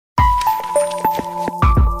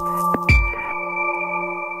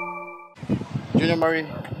Murray,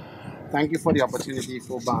 thank you for the opportunity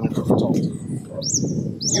for Banner to talk to you.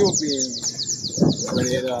 You've been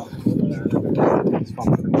Grenada from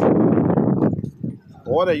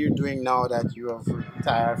what are you doing now that you have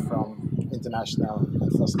retired from international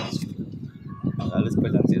and first class? Let's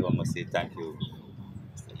present it. I must say thank you,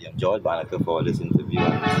 George Banneker, for this interview.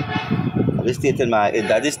 At this state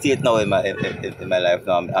at this state now in my life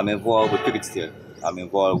now, I'm involved with cricket still. I'm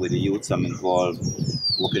involved with the youths. I'm involved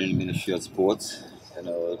working in the Ministry of Sports. You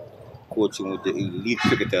know, coaching with the elite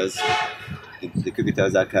cricketers, the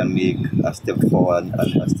cricketers that can make a step forward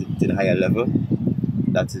and a step to the higher level.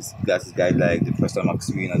 That's guys like the Preston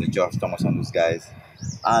McSween and the Josh Thomas and those guys.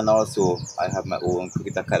 And also, I have my own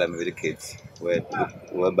cricket academy with the kids,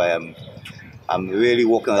 whereby I'm really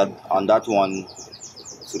working on that one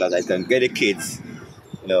so that I can get the kids,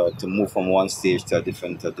 to move from one stage to a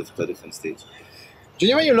different stage.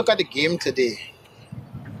 Junior, when you look at the game today,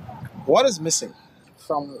 what is missing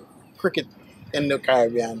from cricket in the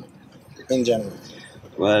Caribbean in general?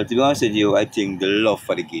 Well, to be honest with you, I think the love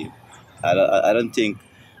for the game. I don't think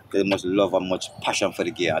there's much love and much passion for the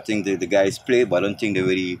game. I think the guys play, but I don't think they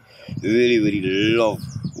really love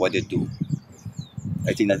what they do.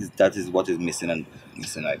 I think that is what is missing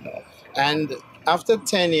right now. And after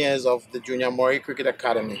 10 years of the Junior Murray Cricket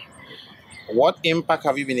Academy, what impact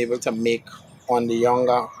have you been able to make on the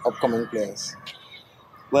younger upcoming players?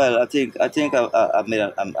 Well, I think I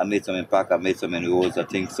made some impact. I made some inroads. I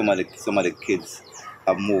think some of the kids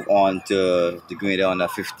have moved on to the Grenada under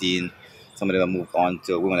 15. Some of them have moved on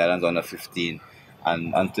to Women Islands under 15.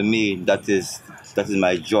 And to me, that is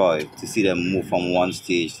my joy to see them move from one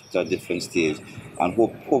stage to a different stage, and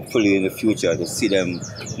hopefully in the future to see them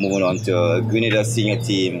moving on to Grenada senior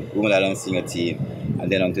team, Women Islands senior team, and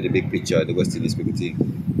then onto the big picture, the West Indies cricket team.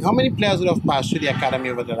 How many players would have passed through the academy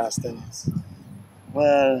over the last 10 years?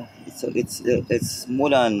 Well, it's more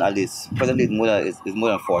than at least presently it's more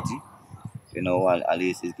than 40. At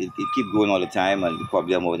least it keeps growing all the time, and we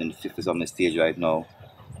probably are more than the 50 something stage right now.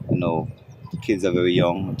 The kids are very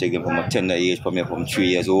young. Take them from a tender age, probably from 3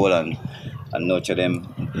 years old, and nurture them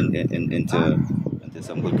into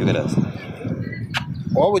some good cricketers.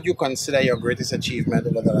 What would you consider your greatest achievement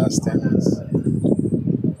over the last 10 years?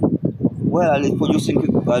 Well, at least producing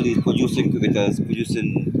cricketers,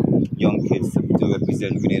 producing young kids to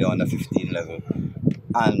represent Grenada on the 15 level,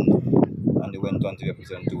 and they went on to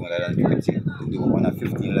represent the Women Islands cricket team on a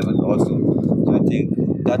 15 level also. So I think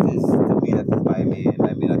that is my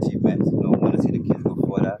main achievement. I want to see the kids go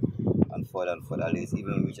further and further and further, at least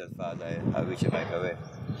even reach as far as I reach in my career.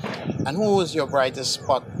 And who was your brightest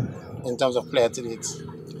spot in terms of player to date?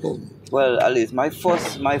 Well, at least my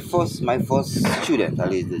first student, at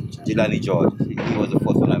least Jelani George, he was the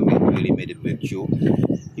first one I really made a breakthrough.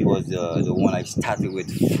 He was the one I started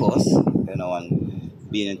with first, and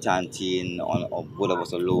being in Tantin on both of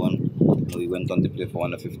us alone. We went on to play for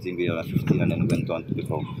under 15, grade under 15, and then went on to play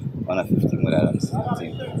for under 15 with Islands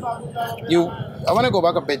team. I want to go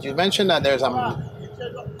back a bit. You mentioned that there's a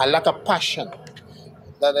lack of passion.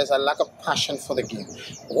 That there's a lack of passion for the game.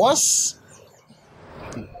 What's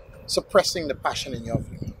suppressing the passion in your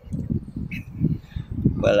view?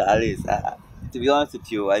 Well, at least, to be honest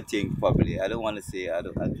with you, I think probably I don't want to say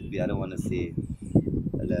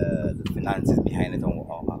the finances behind it or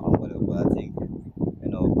whatever. But I think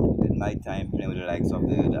in my time playing with the likes of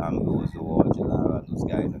the Ambos or Jalara and those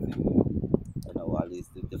guys, I think at least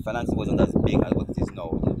the finances wasn't as big as what it is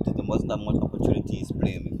now. There wasn't that much opportunities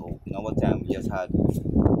playing before. In our time, we just had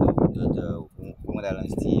the Women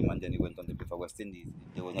Islands team, and then we went on to play for West Indies.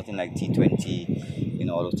 There was nothing like T20,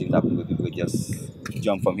 all those things happened where people would just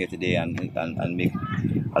jump from here to there and make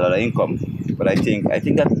a lot of income. But I think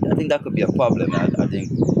that could be a problem. I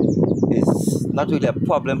think it's not really a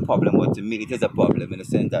problem, but to me it is a problem in the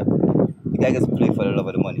sense that the guy gets play for the love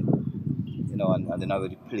of the money, and they're not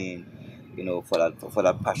really playing, for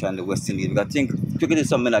that passion in the West Indies. Because I think cricket is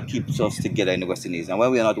something that keeps us together in the West Indies, and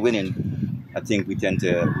when we are not winning, I think we tend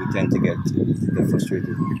to get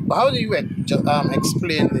frustrated. But how do you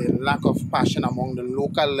explain the lack of passion among the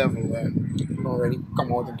local level where people don't really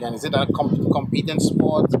come out again? Is it a competing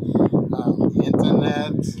sport? The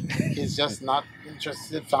internet is just not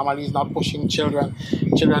interested. Families not pushing children.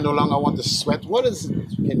 Children no longer want to sweat. What is it?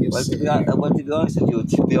 Can you say? To be honest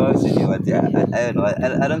with you,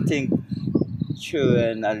 I don't think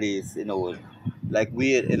children, at least, like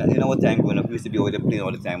we in our time growing up, we used to be over there playing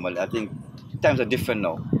all the time. But I think times are different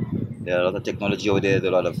now. There are a lot of technology out there.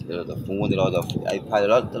 There are a lot of phones, a lot of iPad, a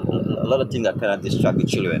lot of things that kind of distract the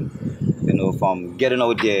children. From getting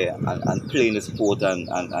out there and playing the sport and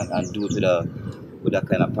do it with that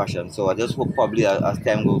kind of passion. So I just hope probably as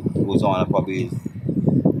time goes on, probably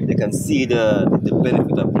they can see the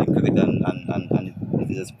benefit of playing cricket, and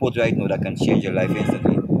it is a sport right now that can change your life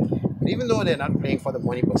instantly. But even though they're not playing for the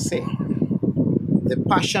money per se, the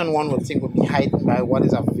passion one would think would be heightened by what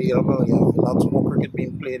is available. You have lots more cricket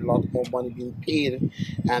being played, lots more money being paid,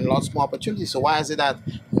 and lots more opportunities. So why is it that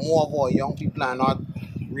more of our young people are not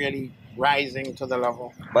really rising to the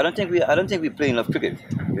level? But I don't think we play enough cricket.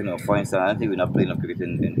 For instance, I don't think we're not playing enough cricket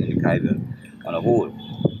in the Caribbean on a whole.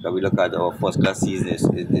 But we look at our first class season is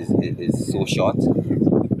so short.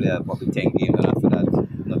 We play probably 10 games, and after that,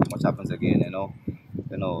 not much happens again.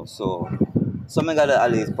 So something like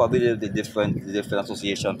that is probably the different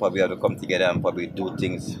association probably have to come together and probably do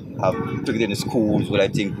things, have cricket in the schools. What I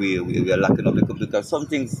think we are lacking of because some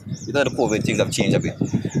things, because of the COVID, things have changed a bit.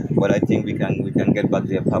 But I think we can get back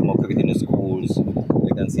there, have more cricket in the schools. We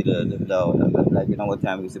can see like in our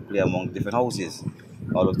time we used to play among different houses,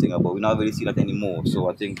 all those things. But we not really see that anymore. So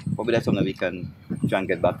I think probably that's something we can try and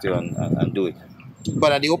get back to and do it.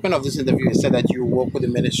 But at the open of this interview, you said that you work with the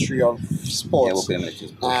Ministry of Yeah, Sports. we're playing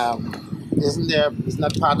matches. Isn't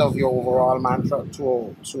that part of your overall mantra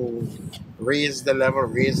to raise the level,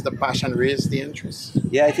 raise the passion, raise the interest?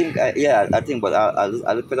 Yeah, I think, but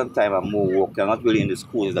at the present time, I'm more working. I'm not really in the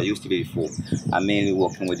schools as I used to be before. I'm mainly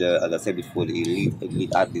working with as I said before, the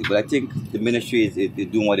elite athletes. But I think the ministry is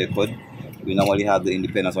doing what they could. We normally have the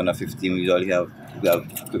independence under 15. We have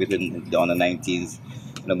cricket in the under 19s.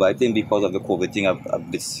 But I think because of the COVID thing, I've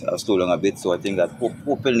slowed down a bit. So I think that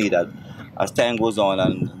hopefully that as time goes on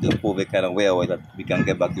and the COVID kind of wear away, that we can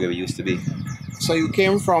get back to where we used to be. So you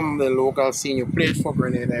came from the local scene. You played for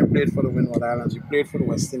Grenada. You played for the Windward Islands. You played for the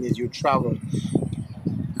West Indies. You traveled.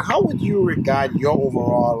 How would you regard your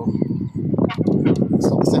overall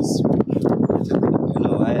success?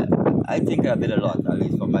 I think I did a lot, at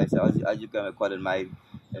least for myself. As you can record in my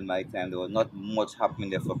time, there was not much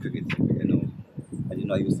happening there for cricket.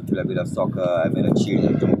 I used to play a bit of soccer. I made a change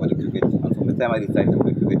and jump over the cricket. And from the time I decided to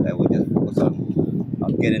play cricket, I would just focus on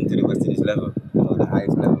getting to the West Indies level, the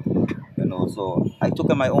highest level. So I took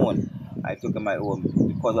on my own.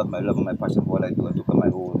 Because of my love and my passion for what I do. I took on my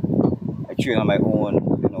own. I train on my own.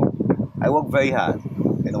 I work very hard.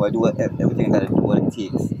 I do everything that I do, what it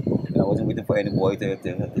takes. I wasn't waiting for anybody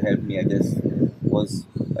to help me. I just was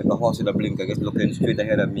like a horse with a blink. I guess looking straight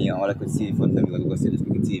ahead of me, and all I could see in front of me was the West Indies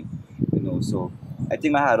cricket team. So I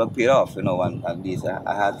think my hard work paid off. And at least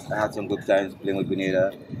I had some good times playing with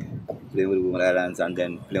Grenada, playing with the Windward Islands, and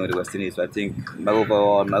then playing with the West Indies. So I think my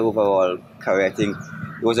overall career, I think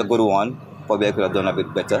it was a good one. Probably I could have done a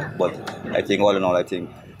bit better, but I think all in all, I think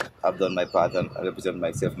I've done my part and I represent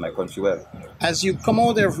myself and my country well. As you come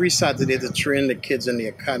out every Saturday to train the kids in the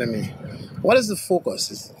academy, what is the focus?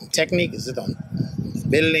 Is it on technique? Is it on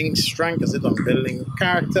building strength? Is it on building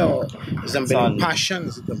character? Or is it on building passion?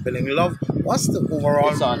 Is it on building love? What's the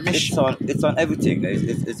overall mission? It's on everything.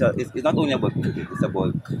 It's not only about cricket. It's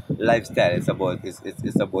about lifestyle. It's about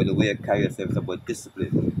the way you carry yourself. It's about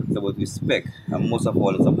discipline. It's about respect. And most of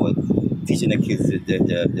all, it's about teaching the kids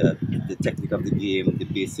the technique of the game, the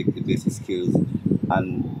basic skills,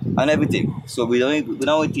 and everything. So we don't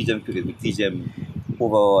only teach them cricket. We teach them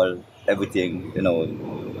overall everything. The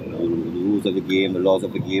rules of the game, the laws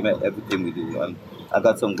of the game, everything we do. And I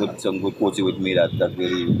got some good coaches with me that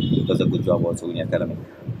really does a good job also in the academy.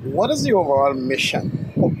 What is the overall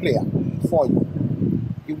mission for player for you?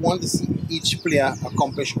 You want to see each player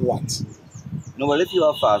accomplish what? Well, if you're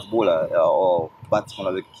a fast bowler or batsman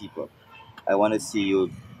or wicketkeeper, I want to see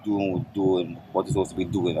you doing what you're supposed to be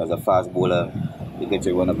doing as a fast bowler. You get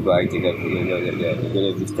your run up right, you get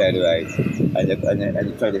every style right, and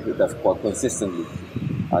you try to hit that spot consistently.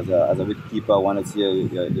 As a wicketkeeper, I want to see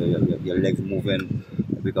your legs moving,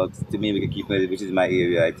 because to me, wicketkeeper, which is my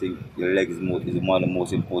area, I think your legs is one of the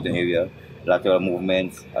most important area. Lateral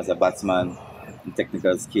movements as a batsman,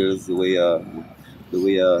 technical skills, the way your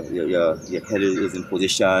head is in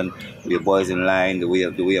position, your ball is in line, the way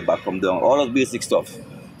your back come down, all those basic stuff.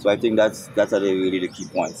 So I think that's really the key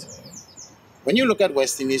points. When you look at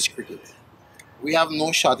West Indies cricket, we have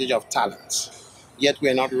no shortage of talent, yet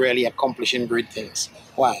we're not really accomplishing great things.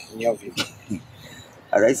 Why, in your view?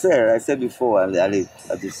 As I said before, and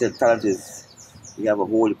as you said, talent is, we have a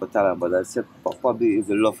whole heap of talent, but I said probably is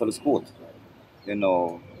the love for the sport.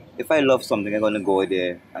 If I love something, I'm going to go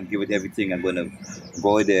there and give it everything. I'm going to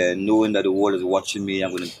go there knowing that the world is watching me.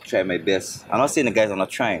 I'm going to try my best. I'm not saying the guys are not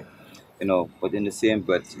trying, but in the same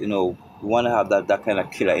breath, we want to have that kind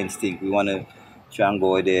of killer instinct. We want to try and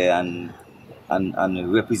go there and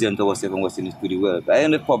represent ourselves in West Indies pretty well. But I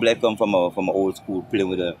know probably I come from an old school playing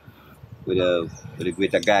with the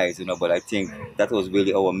greater guys, but I think that was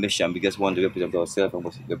really our mission. We just wanted to represent ourselves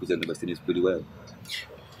and represent the West Indies pretty well.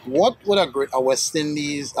 What would a West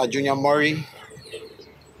Indies, a Junior Murray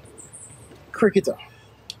cricketer,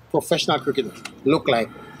 professional cricketer, look like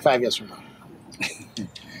 5 years from now?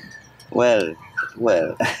 Well,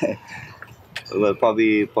 well, well,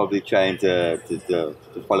 probably trying to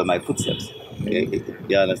follow my footsteps. Okay,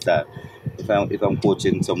 you understand? If I'm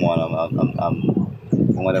coaching someone, I'm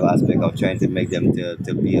from whatever aspect, I'm trying to make them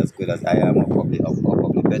to be as good as I am, or probably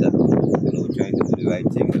better. Trying to do the right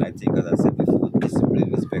thing. And I think, as I said before,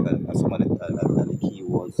 discipline, respect are some of the key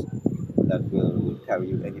words that will carry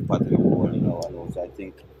you any part of the world. And also I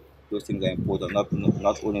think those things are important,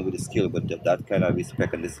 not only with the skill, but that kind of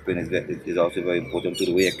respect and discipline is also very important to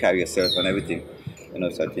the way you carry yourself and everything.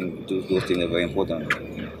 So I think those things are very important.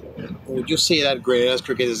 Would you say that Grenada's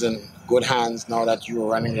cricket is in good hands now that you are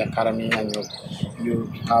running the academy and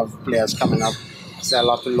you have players coming up? Is there a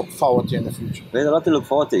lot to look forward to in the future? There's a lot to look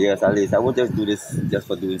forward to, yes, at least. I won't just do this just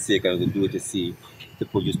for doing sake. I will do it to see, to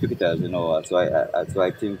produce cricketers. So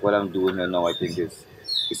I think what I'm doing here now, I think is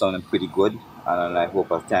sounding pretty good. And I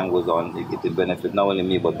hope as time goes on, it will benefit not only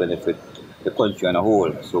me, but benefit the country on a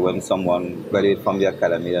whole. So when someone graduates from the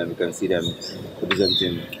academy, then we can see them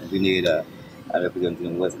representing Grenada and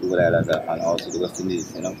representing West Islands and also the West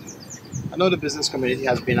Indies. I know the business community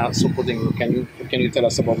has been out supporting you. Can you tell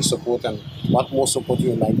us about the support and what more support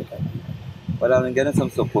you would like to get? Well, I've been getting some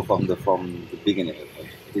support from the beginning.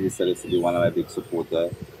 He decided to be one of my big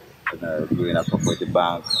supporters. Doing a cooperative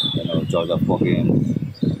bank, Georgia Foggins,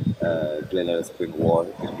 Glenn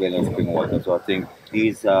Springwater. So I think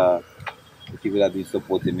these people have been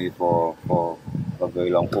supporting me for a very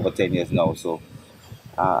long, over 10 years now. So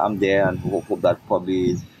I'm there and hope that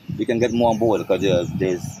probably we can get more on board because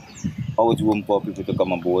there's always room for people to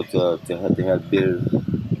come on board to help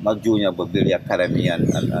build, not junior, but build the academy and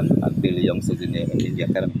build the youngsters in the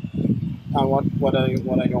academy. And what are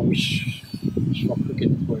your wish for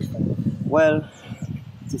cricket going forward? Well,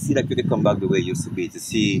 to see that cricket come back the way it used to be, to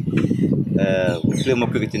see play more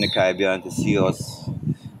cricket in the Caribbean, to see us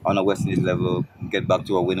on a West Indies level get back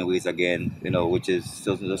to our winning ways again, which is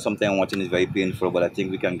something watching is very painful, but I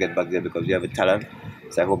think we can get back there because we have a talent.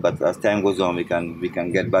 So I hope that as time goes on, we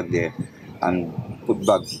can get back there and put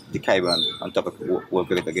back the Caribbean on top of world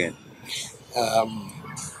cricket again. Um,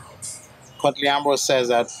 Cotley Ambrose says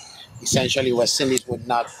that essentially West Indies would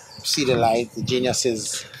not see the light, the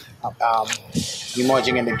geniuses um,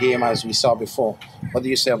 emerging in the game as we saw before. What do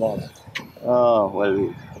you say about that? Oh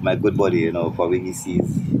well, my good buddy, probably he sees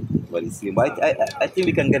what he's seeing, but I think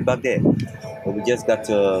we can get back there. But we just got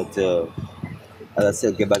to as I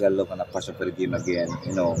said, get back that love and a passion for the game again.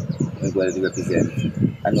 We're going to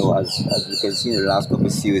represent. I know as we can see in the last couple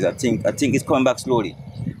of series, I think it's coming back slowly.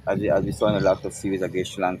 As we saw in the last couple of series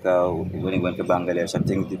against Sri Lanka when he went to Bangladesh, I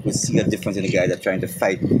think we see a difference in the guys that are trying to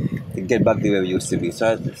fight to get back to where we used to be.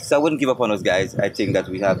 So I wouldn't give up on those guys. I think that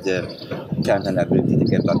we have the talent and ability to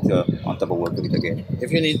get back to on top of world cricket again.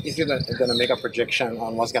 If you're going to make a projection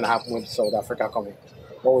on what's going to happen with South Africa coming,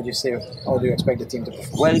 what would you say? How do you expect the team to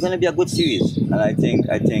perform? Well, it's going to be a good series, and I think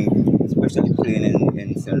especially playing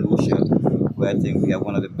in St. Lucia, where I think we have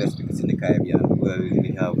one of the best wickets in the Caribbean, where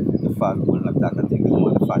we have the fast bowling attack. I think we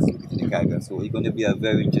one of the fastest wickets in the Caribbean. So it's going to be a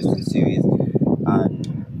very interesting series, and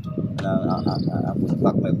I'm going to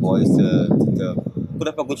back my boys to put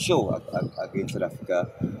up a good show against South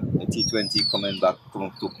Africa. The T20 coming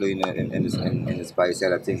to play in this Spice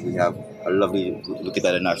side. I think we have a lovely wicket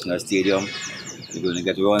at the National Stadium. We're going to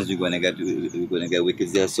get runs. We're going to get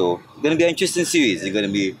wickets there. So it's going to be an interesting series. It's going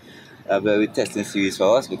to be a very testing series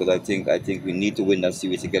for us because I think we need to win that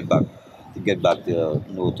series to get back to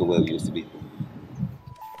where we used to be.